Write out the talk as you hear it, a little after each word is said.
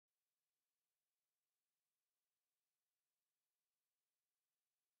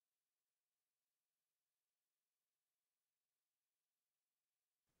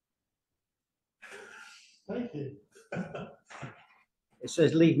Thank you. It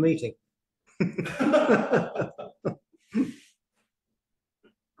says leave meeting.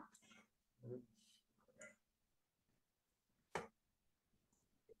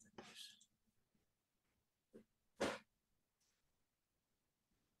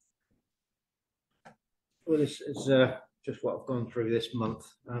 Well, this is just what I've gone through this month.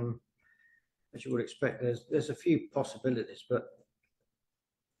 As you would expect, there's a few possibilities, but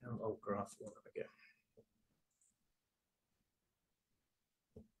old graph one again.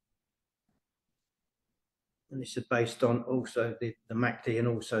 And this is based on also the MACD and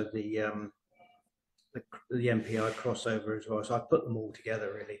also the MPI crossover as well. So I put them all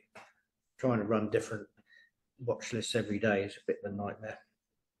together really. Trying to run different watch lists every day is a bit of a nightmare.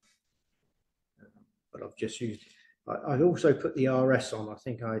 But I've just used, I've also put the RS on. I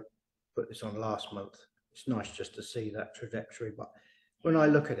think I put this on last month. It's nice just to see that trajectory, but when I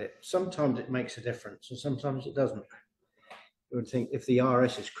look at it, sometimes it makes a difference and sometimes it doesn't. You would think if the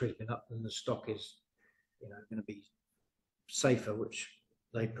RS is creeping up, then the stock is, going to be safer, which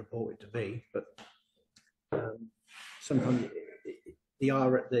they purport it to be. But sometimes the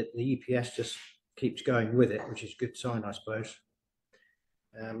EPS just keeps going with it, which is a good sign, I suppose.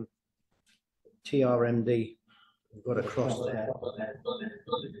 TRMD, we've got a cross there.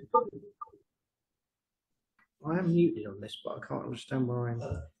 I am muted on this, but I can't understand where I'm.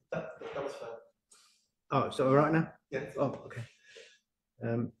 That was fine. Oh, is that all right now? Yeah. Oh, okay.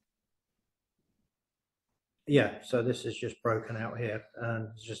 Yeah, so this is just broken out here, and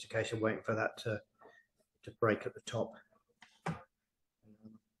it's just a case of waiting for that to break at the top.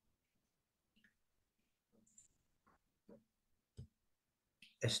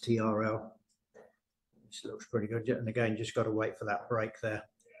 STRL, this looks pretty good, and again, just got to wait for that break there.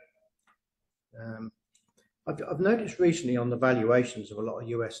 I've noticed recently on the valuations of a lot of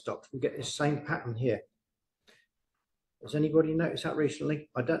US stocks, we get this same pattern here. Has anybody noticed that recently?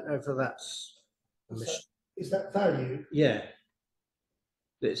 I don't know if that's... Is that value? Yeah.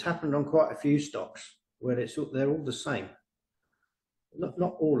 It's happened on quite a few stocks where they're all the same.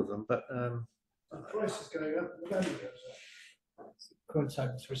 Not all of them, but... the price is going up, the value goes up.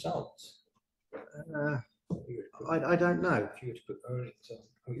 Coincides results. I don't know. If you were to put earnings on.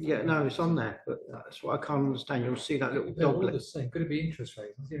 Yeah, no, it's on there, but that's what I can't understand. You'll see that little They're all doglet. the same. Could it be interest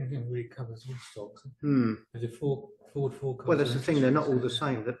rates? That's the only thing that really covers all stocks. There's a forward forecast. Well, that's the thing. They're not all the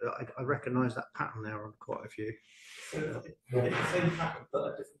same. I recognise that pattern there on quite a few. So it's the same pattern, but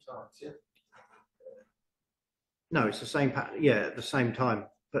at different times, yeah? No, it's the same pattern. Yeah, at the same time.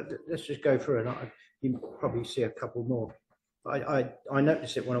 But let's just go through, and you probably see a couple more. I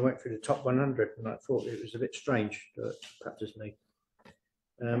noticed it when I went through the top 100, and I thought it was a bit strange. But perhaps just me.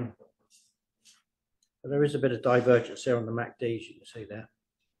 But there is a bit of divergence there on the MACDs, you can see there.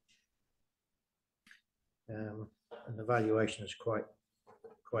 And the valuation is quite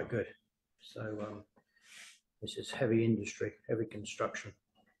good. So this is heavy industry, heavy construction.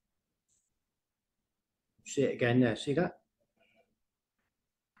 See it again there, see that?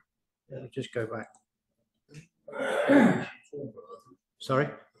 Let me just go back. I Sorry?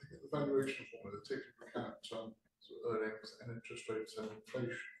 think the valuation formula takes into account sort of earnings and interest rates and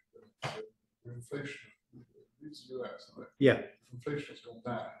inflation. Inflation leads to that, isn't it? Yeah. If inflation has gone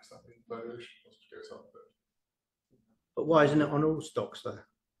down, does that mean valuation cost goes up a bit? But why isn't it on all stocks though?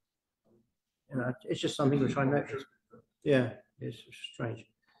 It's just something which I noticed. Yeah, it's strange.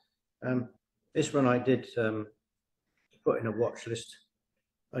 This one I did put in a watch list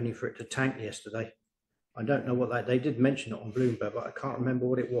only for it to tank yesterday. I don't know what they did mention it on Bloomberg, but I can't remember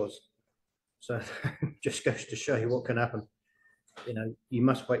what it was. So just goes to show you what can happen. You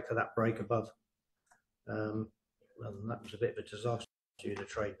must wait for that break above. Well, that was a bit of a disaster to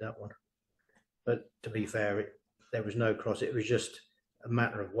trade that one. But to be fair, there was no cross. It was just a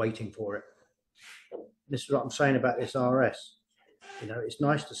matter of waiting for it. This is what I'm saying about this RS. It's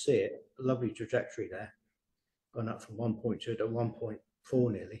nice to see it. A lovely trajectory there. Gone up from 1.2 to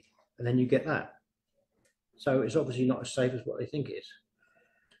 1.4 nearly. And then you get that. So it's obviously not as safe as what they think it is.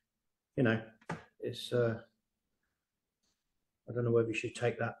 It's... I don't know whether you should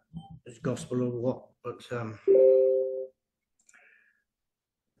take that as gospel or what, but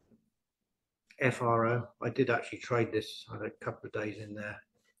FRO, I did actually trade this. I had a couple of days in there,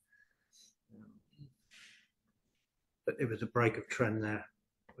 but it was a break of trend there.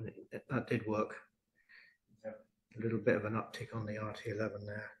 That did work. A little bit of an uptick on the RT11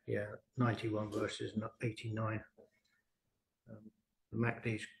 there. Yeah, 91 versus 89. The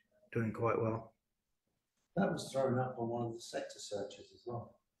MACD's doing quite well. That was thrown up on one of the sector searches as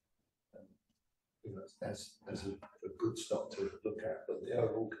well. As a good stock to look at, but the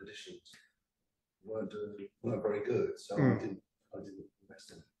overall conditions weren't very good, so Mm. I didn't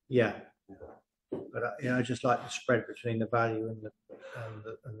invest in it. Yeah, Yeah. but I just like the spread between the value and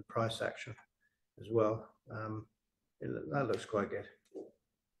the price action as well. That looks quite good.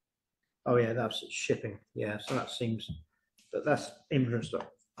 Oh yeah, that's shipping. Yeah, so that seems that's influenced,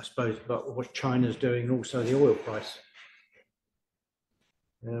 I suppose, about what China's doing, and also the oil price.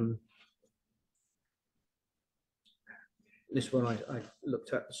 This one I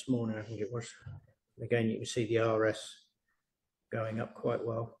looked at this morning, I think it was. Again, you can see the RS going up quite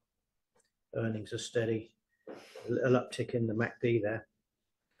well. Earnings are steady. A little uptick in the MACD there.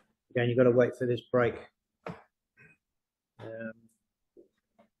 Again, you've got to wait for this break.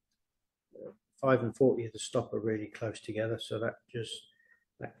 5 and 40 of the stop are really close together, so that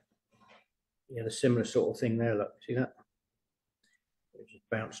the similar sort of thing there. Look, see that? It just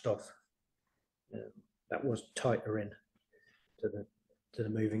bounced off. That was tighter in to the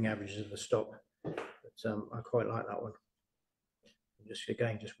moving averages of the stop, but I quite like that one. Just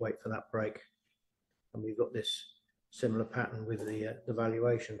wait for that break, and we've got this similar pattern with the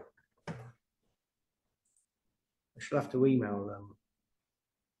valuation. I shall have to email them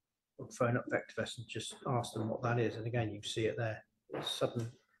or phone up Vectorvest and just ask them what that is. And again, you can see it there. It's a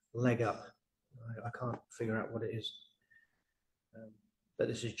sudden leg up. I can't figure out what it is. But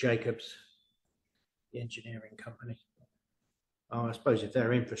this is Jacobs, the engineering company. I suppose if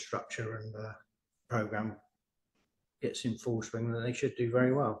their infrastructure and program gets in full swing, then they should do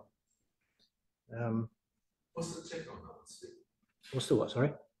very well. What's the tick on that one, Steve? What's the what?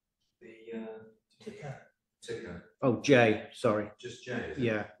 Sorry. The Ticker. ticker. Oh, J. Sorry. Just J. Is it?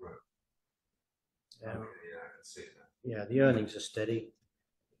 Yeah. Right. Um, Okay, yeah, I can see that. Yeah, the earnings are steady.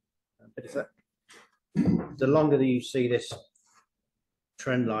 But if the longer that you see this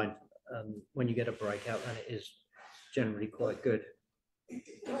trend line, when you get a breakout, then it is generally quite good.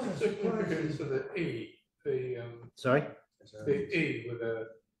 Significance of the E, Sorry? the E with the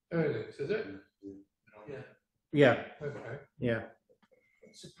earnings, is it? Yeah. Yeah, Okay. yeah.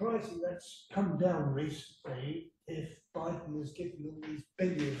 Surprising that's come down recently if Biden has given all these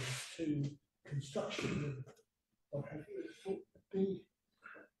billions to construction and what have you. I thought it'd be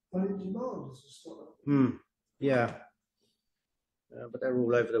well in demand as a start. Yeah. But they're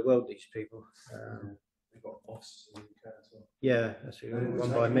all over the world, these people. They've got offices in the UK as well. Yeah, that's They were one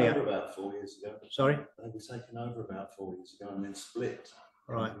by taken me. over about 4 years ago. Sorry? They were taken over about 4 years ago and then split.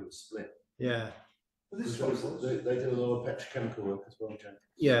 Right. It was split. Yeah. But this Because one was. they do a lot of petrochemical work as well, Jack.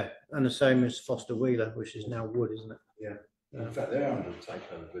 Yeah, and the same as Foster Wheeler, which is now Wood, isn't it? Yeah. In fact, they're under a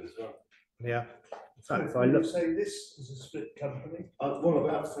takeover bid as well. Yeah. In fact, if So I you look, say this is a split company. Well,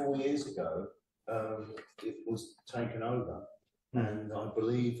 about 4 years ago, it was taken over, and I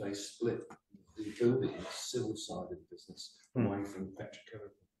believe they split the building civil side of the business away from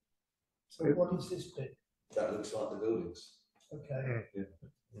petrochemical. So what is this bit? That looks like the buildings. Okay.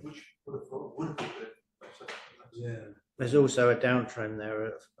 Which would have thought would have been. Yeah. there's also a downtrend there,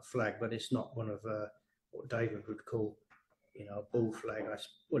 a flag, but it's not one of what David would call, a bull flag.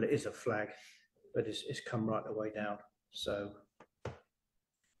 Well, it is a flag, but it's come right the way down. So,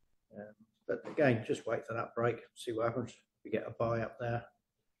 but again, just wait for that break, see what happens. We get a buy up there.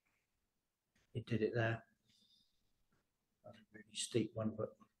 It did it there. That's a really steep one, but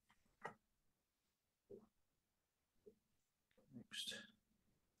next.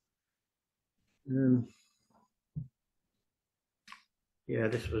 Yeah,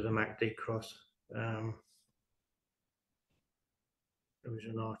 this was a MACD cross. There was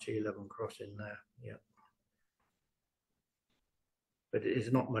an RT11 cross in there, yeah. But it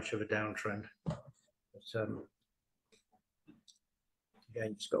is not much of a downtrend. But,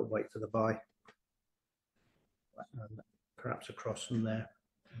 again, just got to wait for the buy. And perhaps across from there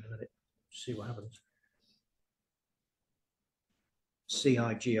and let it see what happens.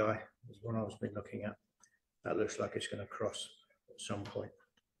 CIGI is one I've been looking at. That looks like it's going to cross at some point.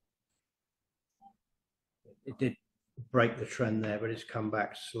 It did break the trend there, but it's come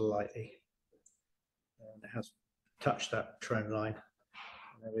back slightly. And it has touched that trend line.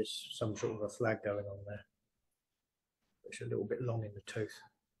 And there is some sort of a flag going on there. It's a little bit long in the tooth.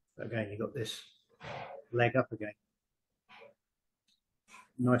 But again, you've got this leg up again.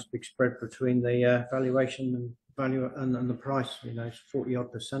 Nice big spread between the valuation and value and the price. It's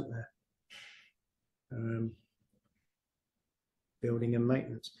 40-odd% there. Building and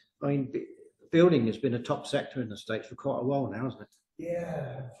maintenance. I mean, building has been a top sector in the States for quite a while now, hasn't it?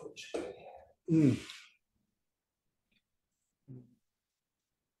 Yeah, unfortunately.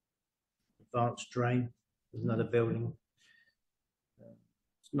 Advanced drain is another building.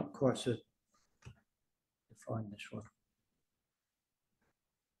 It's not quite so defined, this one.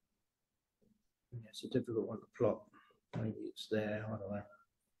 Yeah, it's a difficult one to plot. Maybe it's there, I don't know.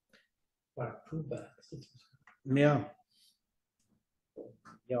 Right, pullback. Yeah.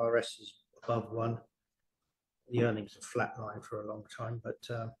 The RS is above 1. The earnings are flat line for a long time, but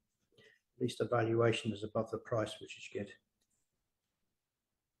at least the valuation is above the price, which is good.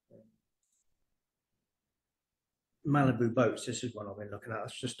 Malibu boats, this is one I've been looking at.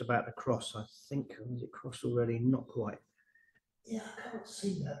 It's just about to cross, I think. Is it crossed already? Not quite. Yeah, I can't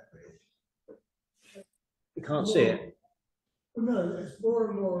see that really. You can't see it. Well, no, there's more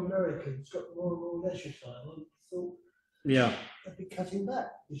and more Americans got more and more leisure time. I thought Yeah. they'd be cutting back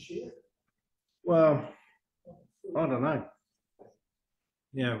this year. Well, I don't know.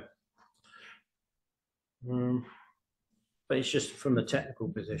 Yeah. But it's just from the technical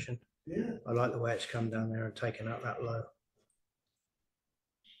position. Yeah. I like the way it's come down there and taken out that low.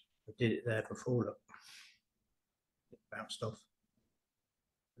 I did it there before, look. It bounced off.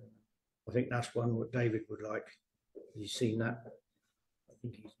 I think that's one what David would like. He's seen that. I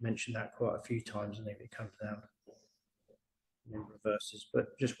think he's mentioned that quite a few times, and if it comes down and then reverses.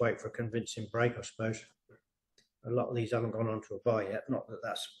 But just wait for a convincing break, I suppose. A lot of these haven't gone on to a buy yet. Not that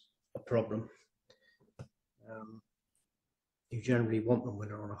that's a problem. You generally want them when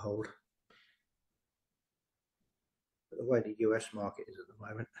they're on a hold. But the way the US market is at the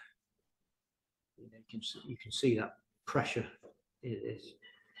moment, you can see that pressure is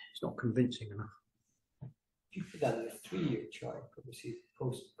it's not convincing enough. If you put that in a 3-year chart, probably see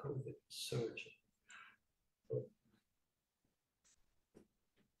post-COVID surge.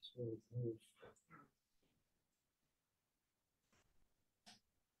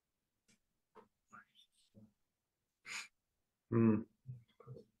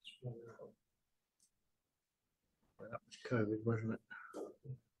 That was COVID, wasn't it?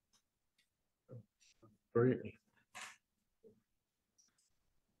 Brilliantly.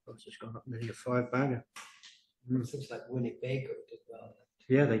 It's just gone up nearly a 5-bagger. Things like Winnebago did well.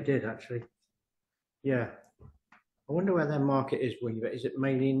 Yeah, they did actually. Yeah. I wonder where their market is. Is it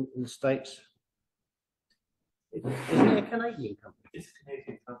mainly in the States? Isn't it a Canadian company? It's a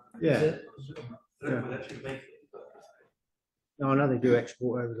Canadian company. Yeah. I don't know whether they actually make it, but No, I know they do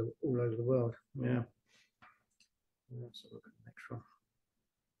export all over the world. Yeah. Let's have a look at the next one.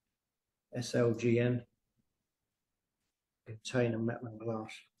 SLGN. Container metal and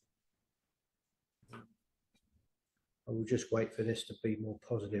glass. I will just wait for this to be more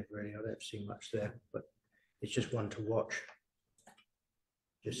positive, really. I don't see much there, but it's just one to watch.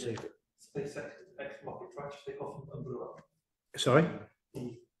 Just see. SpaceX market tried to take off and blew up. Sorry?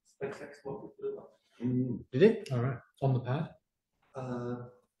 The SpaceX market blew up. Did it? All right. On the pad?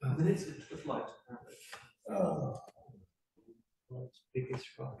 Minutes into the flight, apparently. Oh, Well, it's the biggest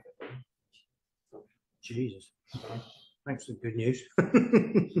rocket. Jesus. Thanks for the good news.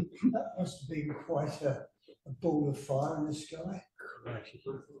 that must have been quite a ball of fire in the sky.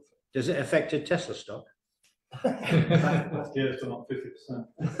 Does it affect a Tesla stock? Last year it's gone up 50%.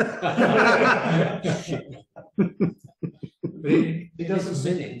 But it doesn't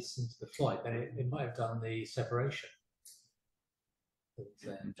minutes into the flight, then it might have done the separation. But,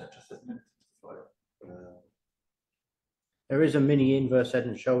 That just says minutes into the flight. There is a mini inverse head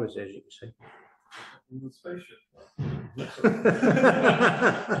and shoulders, as you can In the spaceship. see.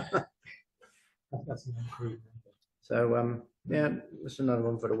 that's an improvement. So yeah, that's another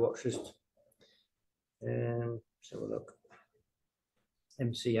one for the watch list. So we'll look.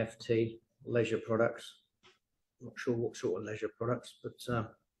 MCFT leisure products. Not sure what sort of leisure products, but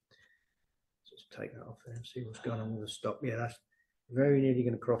just take that off there and see what's going on with the stock. Yeah, that's very nearly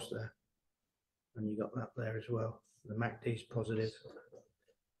going to cross there, and you got that there as well. The MACD is positive.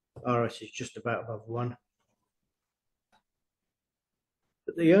 RS is just about above 1.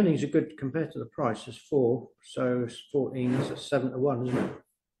 But the earnings are good compared to the price. It's 4, so it's 14. That's 7 to 1, isn't it?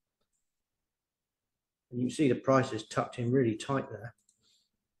 And you can see the price is tucked in really tight there.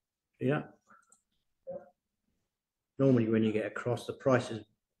 Yeah. Normally, when you get across, the price is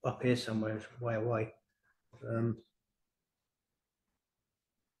up here somewhere, it's way away.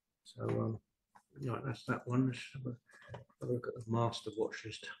 Right, that's that one. Let's have a look at the master watch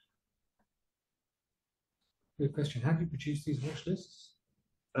list. Good question. How do you produce these watch lists?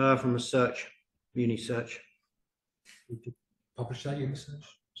 From a search, uni search. Do you publish that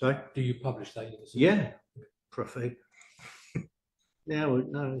Unisearch? Sorry? Do you publish that Unisearch? Yeah, for a fee. Yeah, well,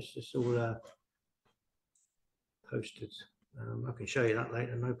 no, it's just all posted. I can show you that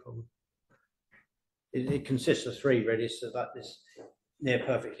later, no problem. It consists of 3 really, so that this near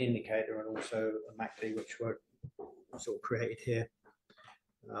perfect indicator and also a MACD, which were sort of created here.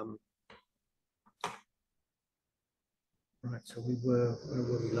 Right, so where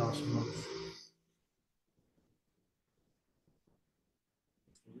were we last month?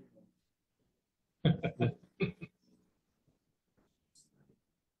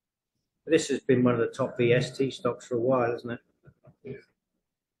 This has been one of the top VST stocks for a while, hasn't it? Yeah.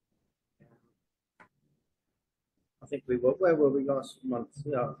 I think we were, where were we last month?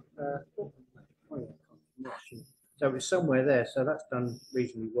 Yeah, so it was somewhere there, so that's done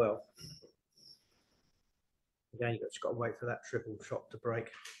reasonably well. Again, you've just got to wait for that triple shot to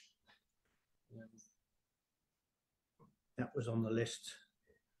break. That was on the list.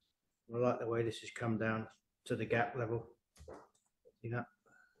 I like the way this has come down to the gap level. See that?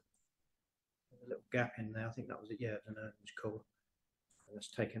 There's a little gap in there. I think that was it. Yeah, I don't know. It was cool. And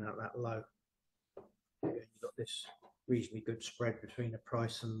it's taken out that low. Again, you've got this reasonably good spread between the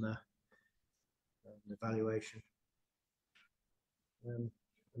price and the valuation. And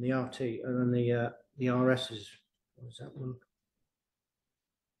the RT and then the RS is, what is that one?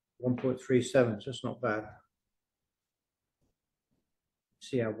 1.37, so it's not bad.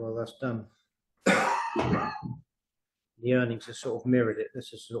 See how well that's done. The earnings have sort of mirrored it.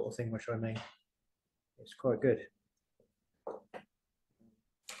 This is the sort of thing which I mean. It's quite good.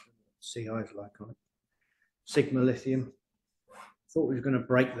 CI's like on it. Sigma lithium. Thought we was going to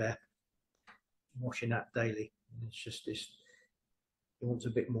break there. I'm watching that daily. It's just this. It wants a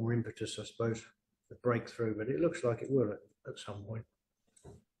bit more impetus, I suppose, the breakthrough, but it looks like it will at some point.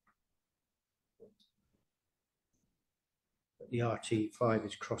 But the RT5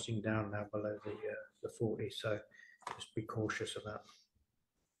 is crossing down now below the 40, so just be cautious of that.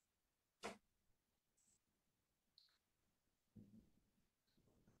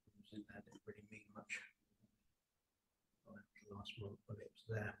 That didn't really mean much last month when it was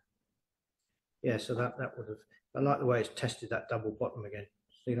there. Yeah, so that would have. I like the way it's tested that double bottom again.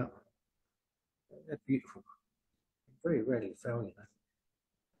 See that? They're beautiful. Very rarely fell, you know.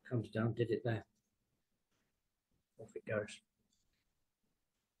 Comes down, did it there. Off it goes.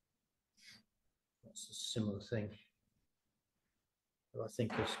 That's a similar thing. But I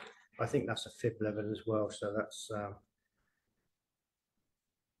think that's a fib level as well. So that's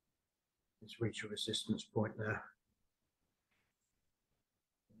it's reached a resistance point there.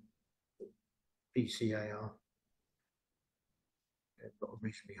 PCAR. They've got a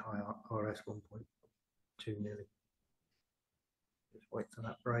reasonably high RS 1.2 nearly. Just wait for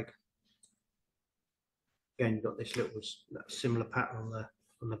that break. Again, you've got this little similar pattern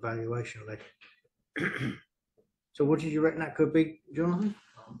on the valuation leg. So what did you reckon that could be, Jonathan?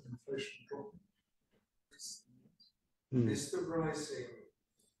 Inflation dropping. Is the rising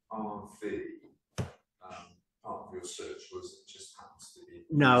RV part of your search, or is it just happens to be?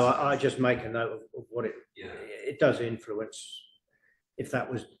 No, I just make a note of what it does influence. If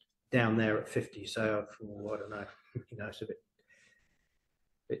that was down there at 50, so I don't know, you know, it's a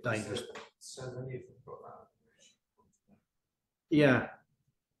bit dangerous. So many of them got that. Yeah,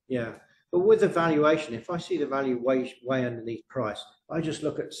 yeah. But with the valuation, if I see the value way underneath price, I just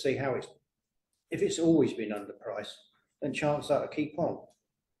look at see how if it's always been underpriced, then chances are to keep on.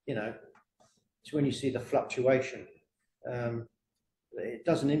 You know, it's when you see the fluctuation. It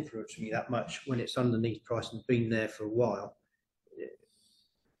doesn't influence me that much when it's underneath price and been there for a while.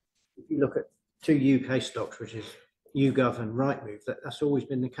 If you look at two UK stocks, which is YouGov and Rightmove, that's always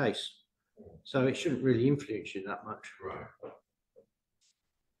been the case. So it shouldn't really influence you that much. Right.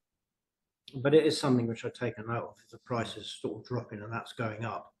 But it is something which I take a note of. If the price is sort of dropping and that's going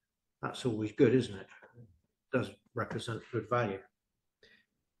up, that's always good, isn't it? It does represent good value.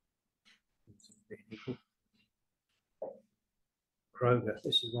 Kroger,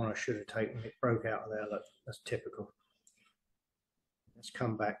 this is one I should have taken. It broke out of there. Look, that's typical. Let's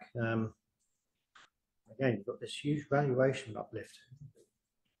come back. Again, you've got this huge valuation uplift.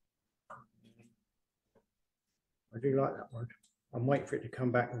 I do like that one. I'm waiting for it to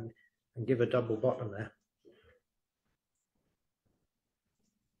come back and give a double bottom there.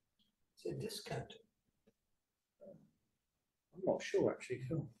 It's a discount. I'm not sure actually,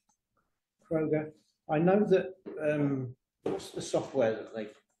 Phil. Kroger. I know that what's the software that they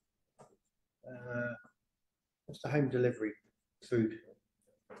what's the home delivery food?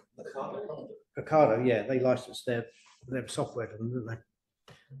 Ocado, yeah, they licensed their software to them, didn't they?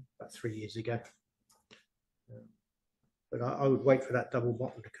 About 3 years ago. But I would wait for that double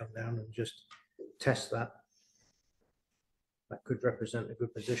bottom to come down and just test that. That could represent a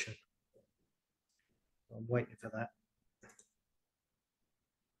good position. I'm waiting for that.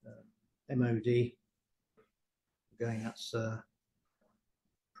 MOD. Again, that's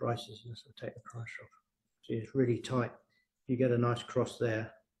prices. Let's take the price off. See, it's really tight. If you get a nice cross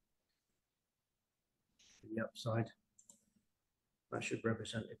there, the upside, that should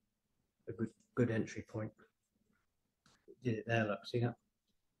represent a good entry point. Did it there, look, see that?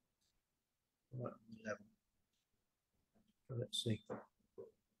 Right, level. So let's see.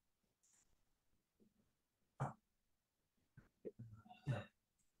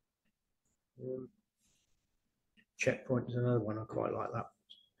 Checkpoint is another one. I quite like that.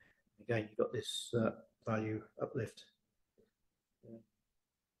 Again, you've got this value uplift.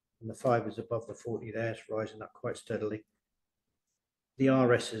 And the fibers above the 40 there, it's rising up quite steadily. The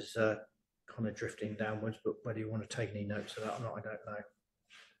RS is kind of drifting downwards, but whether you want to take any notes of that or not, I don't know.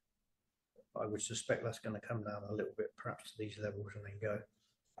 I would suspect that's going to come down a little bit, perhaps to these levels and then go.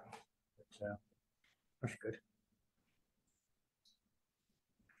 But, that's good.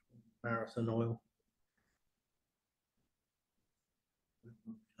 Marathon oil.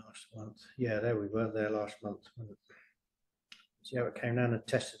 Last month. Yeah, there we were there last month. See how it came down and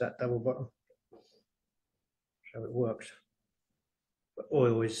tested that double bottom? So it works. But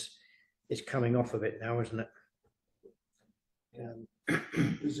oil is coming off a bit now, isn't it?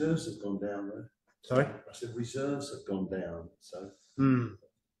 Reserves have gone down though. Sorry? I said reserves have gone down, so.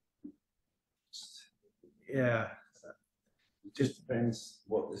 Yeah. It just depends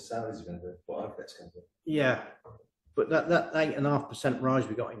what the salaries are going to do, what OPEC's going to do. Yeah. But that 8.5% rise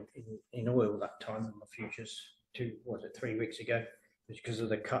we got in oil that time in the futures 3 weeks ago, was because of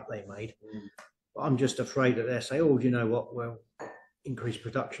the cut they made. But I'm just afraid that they'll say, oh, do you know what? We'll increase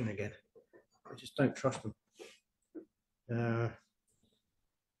production again. I just don't trust them.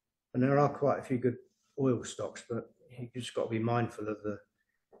 And there are quite a few good oil stocks, but you just got to be mindful of the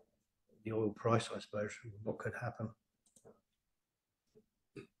oil price, I suppose, and what could happen.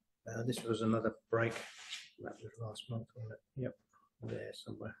 This was another break. That was last month, wasn't it? Yep, there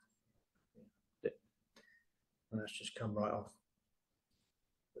somewhere. And that's just come right off.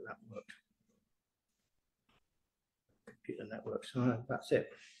 But that worked. Computer network. So that's it.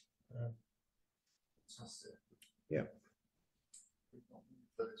 Fantastic. Yeah.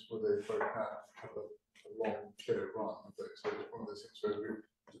 That's where they both have a long clear run. So it's one of those things where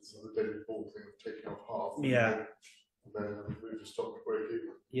it's the daily ball thing of taking off half. Yeah. And then we move the stock to break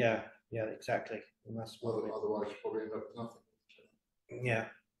even. Yeah, exactly. And that's Otherwise, you probably end up with nothing. Yeah.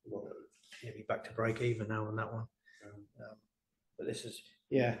 You'll be back to break even now on that one. But this is,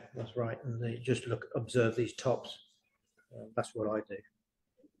 yeah, that's right. And they just observe these tops. That's what I do.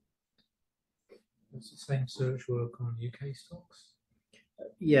 Does the same search work on UK stocks?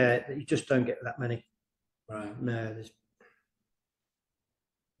 Yeah, you just don't get that many. Right. No, there's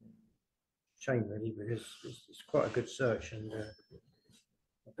shame really, because it's quite a good search, and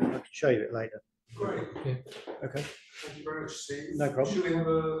I can show you it later. Great. Yeah. Okay. Thank you very much, Steve. No problem. Should we have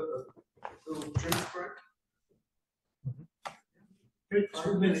a little drink break? Good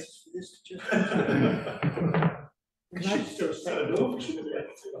 2 minutes for this to just. We should still stand off, shouldn't we?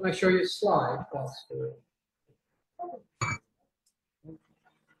 Can I show you a slide?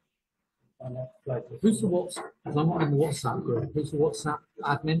 Who's the WhatsApp? Because I'm not in the WhatsApp group. Who's the WhatsApp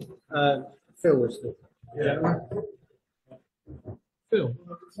admin? Phil was the. Yeah. Phil,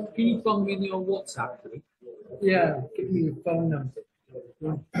 can you phone me in your WhatsApp group? Yeah, give me your phone number.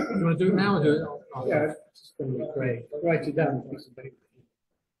 You want to do it now or do it? Oh, yeah, it's going to be great. Write it down, piece of paper.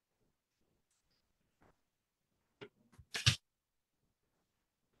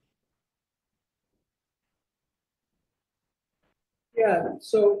 Yeah,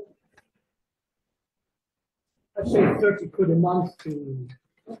 so I'd say 30 quid a month to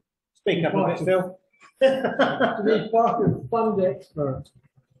Speak up a bit, Phil. to be part of Fund Expert.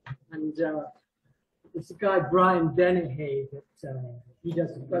 And it's a guy, Brian Dennehy, that he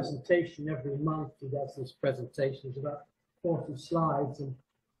does a presentation every month. He does this presentation. It's about 40 slides. And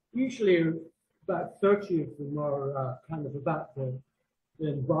usually about 30 of them are kind of about the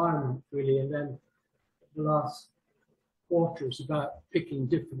environment, really. And then the last quarter is about picking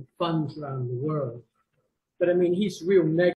different funds around the world. But I mean, he's real negative.